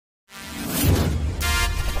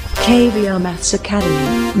KVR Maths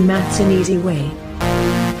Academy, Maths an Easy Way.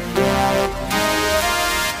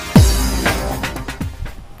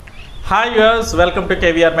 Hi viewers, welcome to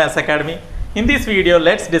KVR Maths Academy. In this video,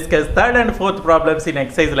 let's discuss third and fourth problems in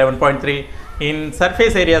exercise 11.3 in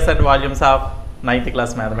surface areas and volumes of 9th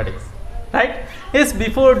class mathematics. Right? Yes,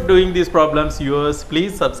 before doing these problems, viewers,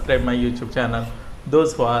 please subscribe my YouTube channel.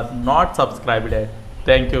 Those who are not subscribed yet,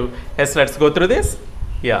 thank you. Yes, let's go through this.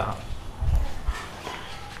 Yeah.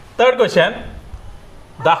 Third question.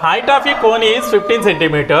 The height of a cone is 15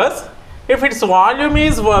 centimeters. If its volume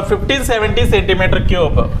is 1570 centimeter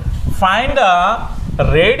cube, find the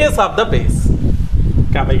radius of the base.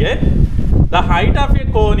 Come again. The height of a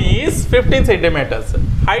cone is 15 centimeters.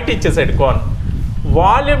 Height ichesed cone.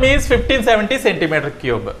 Volume is 1570 centimeter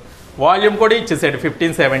cube. Volume kuda ichesed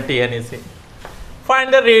 1570 anesi.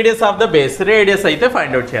 Find the radius of the base. Radius aithe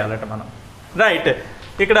find out cheyalata manam. Right.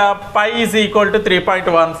 Ikkada pi is equal to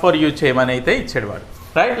 3.14 use cheyamani aithe ichchadu vaadu.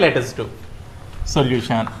 Right. Let us do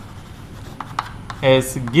solution. Is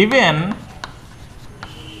given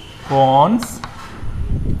cones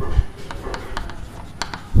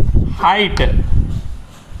height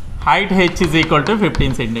h is equal to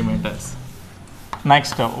 15 centimeters.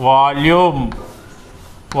 Next, volume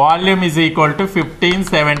is equal to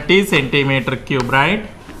 1570 centimeter cube, right?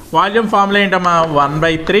 Volume formula ఏంటమ్మా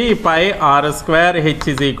 1/3 pi r square h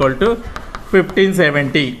is equal to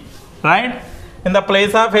 1570, right? In the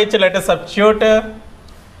place of h, let us substitute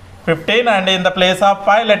 15, and in the place of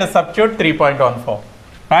pi, let us substitute 3.14,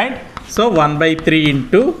 right? So 1/3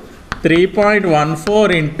 into 3.14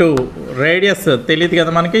 into radius తెలియదు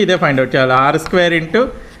కదా మనకి, ఇదే find out చేయాలి. r square into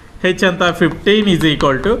h అంతా 15 is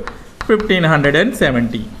equal to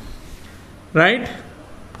 1570, right?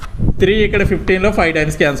 3 ఇక్కడ 15లో 5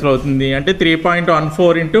 times cancel అవుతుంది, అంటే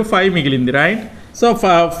 3.14 into 5 మిగిలింది, రైట్? సో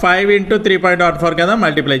 5 into 3.14 కదా,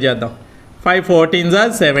 మల్టిప్లై చేద్దాం. 5 14s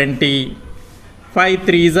are 70, 5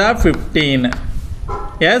 3s are 15.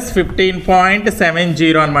 Yes 15.70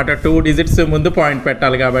 అనమాట. 2 digits ముందు పాయింట్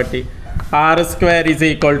పెట్టాలి కాబట్టి r square is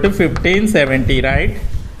equal to 1570, right?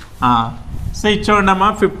 So ఇది చూడమ్మా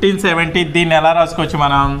 1570, దీన్ని ఎలా రాసుకోవచ్చు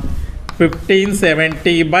మనం?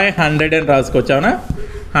 1570/100 అని రాసుకోవచ్చు, అవునా?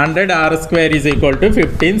 100 r square is equal to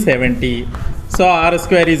 1570. So r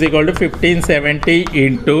square is equal to 1570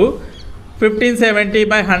 into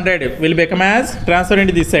 1570/100 will become as, transfer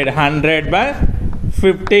into this side,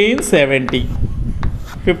 100/1570.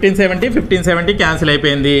 1570 cancel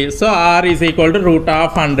అయిపోయింది. So r is equal to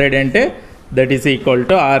 √100 అంటే that is equal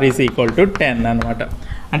to r is equal to 10 అనమాట.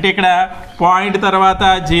 అంటే ఇక్కడ point తర్వాత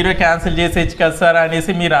 0 cancel చేసేచ్చు కదా sir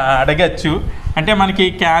అనేసి మీరు అడగచ్చు. అంటే మనకి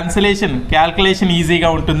క్యాల్కులేషన్ ఈజీగా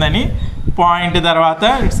ఉంటుందని పాయింట్ తర్వాత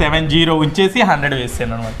 70 ఉంచేసి 100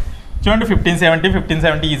 వేసాను అనమాట. చూడండి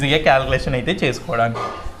 1570 ఈజీగా క్యాల్కులేషన్ అయితే చేసుకోవడానికి.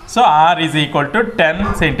 So r is equal to 10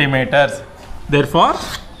 centimeters. Therefore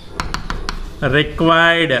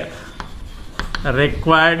required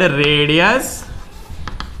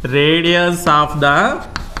radius of the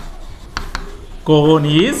cone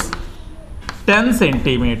is 10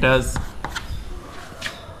 centimeters.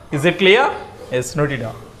 Is it clear? Yes, note it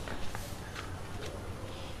down.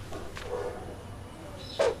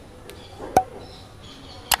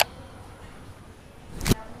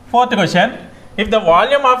 Fourth question. If the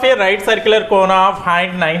volume of a right circular cone of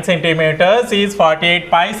height 9 centimeters is 48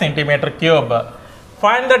 pi centimeter cube,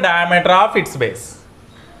 find the diameter of its base.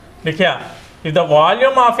 Look here. If the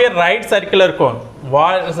volume of a right circular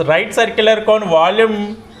cone volume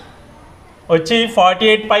వచ్చి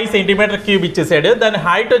 48 pi centimeter cube ఇచ్చేసాడు, దాని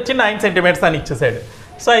height వచ్చి 9 centimeters అని ఇచ్చేసాడు.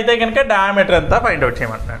 So అయితే కనుక diameter అంతా find out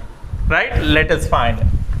చేయమంటున్నాడు, right? Let us find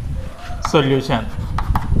solution.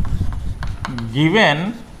 Given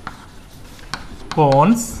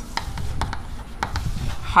cones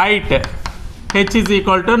height h is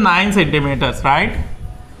equal to 9 centimeters, right?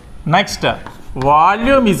 Next,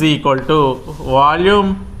 volume is equal to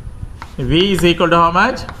v is equal to how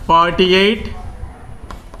much? 48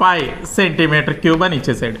 pi centimeter cube అని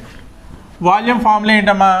ఇచ్చేసాడు. Volume formula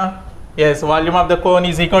ఏంటమ్మా? Yes, volume of the cone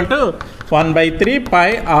is equal to 1/3 pi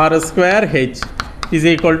r square h is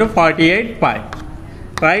equal to 48 pi,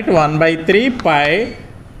 right? 1/3 pi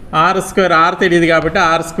r square, r తెలియదు కాబట్టి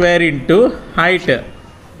r square into height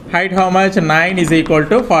how much? 9 is equal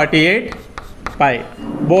to 48 pi.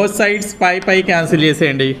 Both sides pi cancel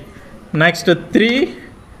చేసేయండి. Next 3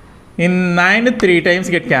 in 9 3 times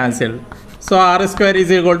get cancelled. So r square is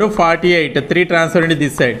equal to 48. 3 transfer into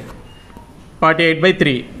this side.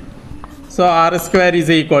 48/3. So r square is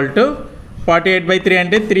equal to 48/3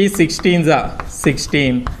 అంటే 3 16s are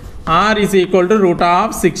 16. r is equal to root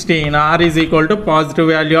of 16. r is equal to positive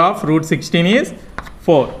value of root 16 is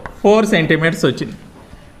 4. 4 centimetres వచ్చింది.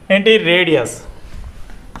 ఏంటి radius,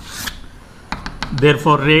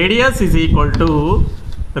 therefore radius is equal to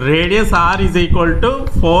radius r is equal to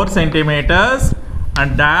 4 centimeters and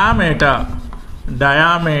diameter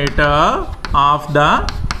of the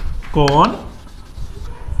cone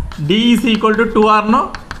d is equal to 2r, no,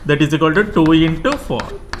 that is equal to 2 into 4,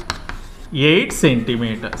 8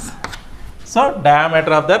 centimeters. So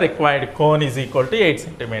diameter of the required cone is equal to 8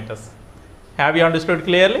 centimeters. Have you understood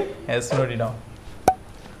clearly? Yes, nodi now.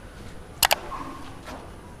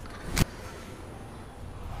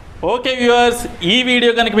 Okay viewers, ఈ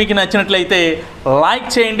video కనుక మీకు నచ్చినట్లయితే like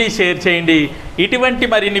చేయండి, share చేయండి. ఇటువంటి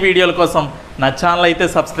మరిన్ని వీడియోల కోసం నా ఛానల్ అయితే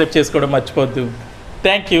సబ్స్క్రైబ్ చేసుకోవడం మర్చిపోద్దు.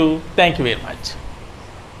 Thank you very much.